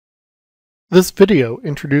This video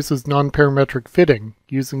introduces nonparametric fitting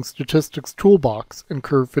using Statistics Toolbox and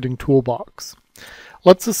Curve Fitting Toolbox.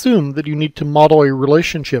 Let's assume that you need to model a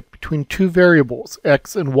relationship between two variables,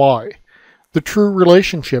 x and y. The true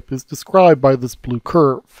relationship is described by this blue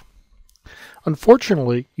curve.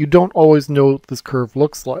 Unfortunately, you don't always know what this curve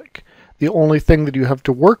looks like. The only thing that you have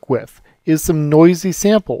to work with is some noisy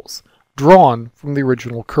samples drawn from the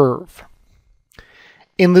original curve.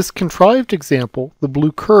 In this contrived example, the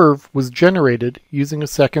blue curve was generated using a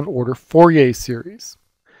second-order Fourier series.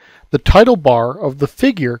 The title bar of the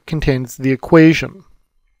figure contains the equation.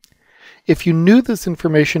 If you knew this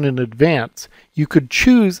information in advance, you could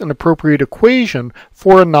choose an appropriate equation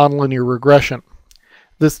for a nonlinear regression.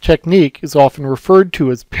 This technique is often referred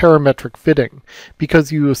to as parametric fitting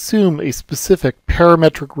because you assume a specific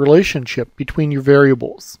parametric relationship between your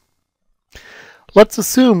variables. Let's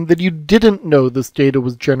assume that you didn't know this data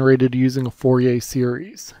was generated using a Fourier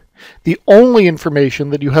series. The only information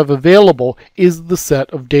that you have available is the set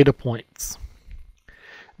of data points.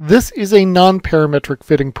 This is a nonparametric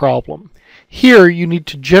fitting problem. Here you need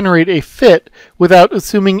to generate a fit without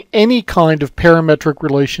assuming any kind of parametric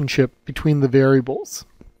relationship between the variables.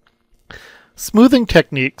 Smoothing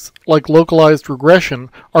techniques like localized regression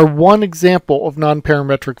are one example of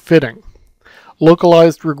nonparametric fitting.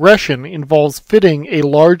 Localized regression involves fitting a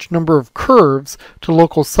large number of curves to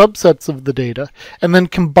local subsets of the data and then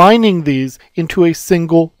combining these into a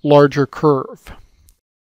single larger curve.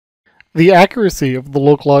 The accuracy of the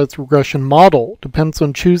localized regression model depends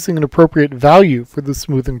on choosing an appropriate value for the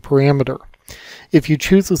smoothing parameter. If you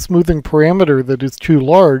choose a smoothing parameter that is too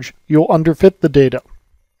large, you'll underfit the data.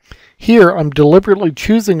 Here I'm deliberately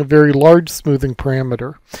choosing a very large smoothing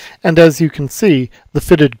parameter, and as you can see, the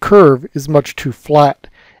fitted curve is much too flat.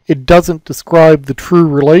 It doesn't describe the true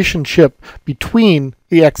relationship between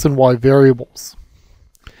the x and y variables.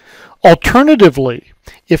 Alternatively,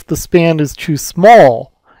 if the span is too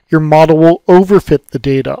small, your model will overfit the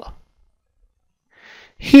data.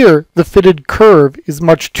 Here, the fitted curve is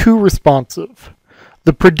much too responsive.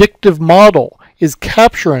 The predictive model is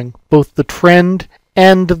capturing both the trend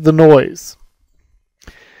and the noise.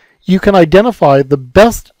 You can identify the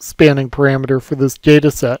best spanning parameter for this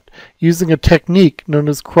dataset using a technique known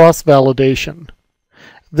as cross-validation.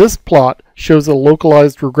 This plot shows a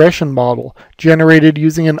localized regression model generated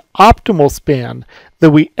using an optimal span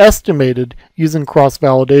that we estimated using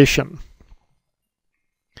cross-validation.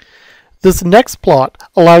 This next plot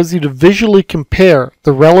allows you to visually compare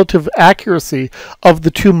the relative accuracy of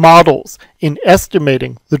the two models in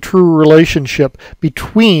estimating the true relationship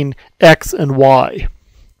between x and y.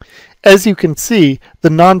 As you can see, the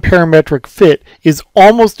nonparametric fit is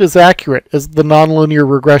almost as accurate as the nonlinear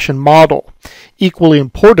regression model. Equally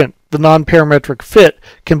important, the nonparametric fit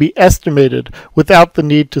can be estimated without the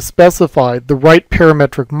need to specify the right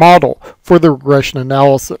parametric model for the regression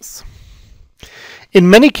analysis. In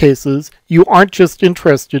many cases, you aren't just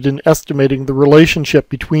interested in estimating the relationship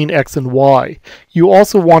between x and y. You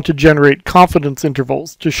also want to generate confidence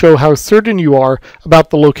intervals to show how certain you are about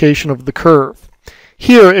the location of the curve.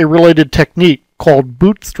 Here, a related technique called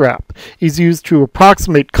Bootstrap is used to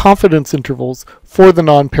approximate confidence intervals for the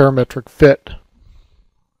nonparametric fit.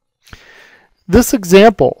 This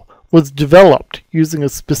example was developed using a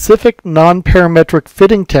specific nonparametric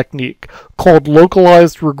fitting technique called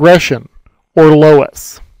Localized Regression, or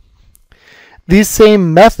LOIS. These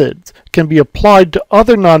same methods can be applied to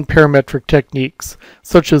other nonparametric techniques,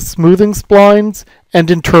 such as smoothing splines and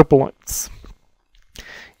interpolants.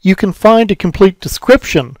 You can find a complete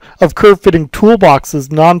description of Curve Fitting Toolbox's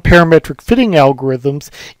nonparametric fitting algorithms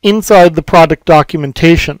inside the product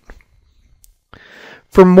documentation.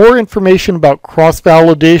 For more information about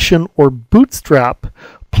cross-validation or Bootstrap,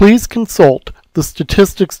 please consult the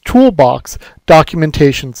Statistics Toolbox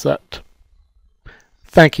documentation set.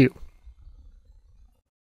 Thank you.